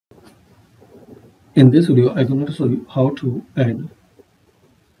In this video, I'm going to show you how to add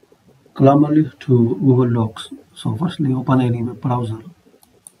Grammarly to Google Docs. So firstly, open any web browser.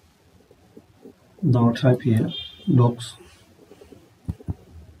 Now type here Docs.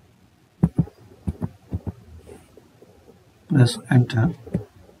 Press Enter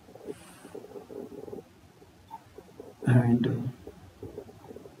and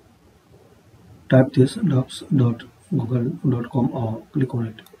type this docs.google.com or click on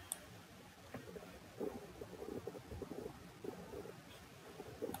it.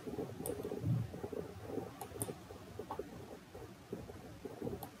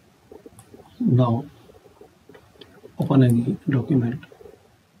 Now open any document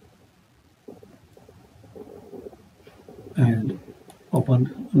and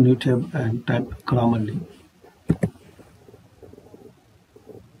open new tab and type Grammarly.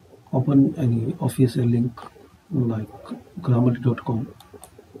 Open any official link like grammarly.com.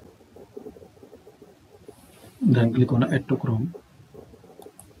 Then click on Add to Chrome.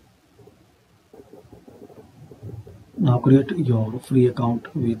 Now create your free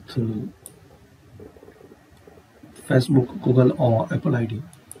account with Facebook, Google or Apple ID.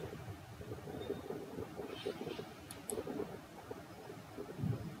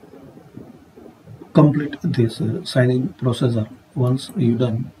 Complete this sign-in procedure. Once you're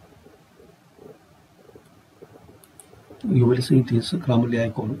done, you will see this Grammarly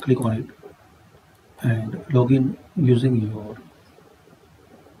icon. Click on it and log in using your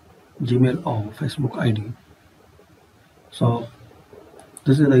Gmail or Facebook ID. So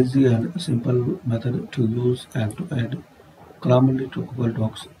this is the easy and simple method to use and to add Grammarly to Google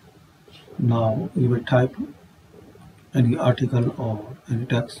Docs. Now you will type any article or any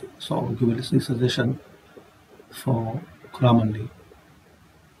text, so you will see suggestion for Grammarly.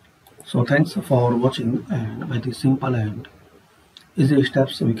 So thanks for watching, and by these simple and easy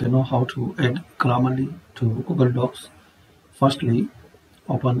steps we can know how to add Grammarly to Google Docs. Firstly,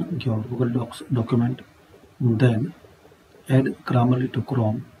 open your Google Docs document, then add Grammarly to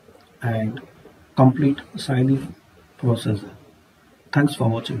Chrome and complete sign-in process. Thanks for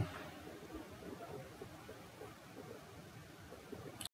watching.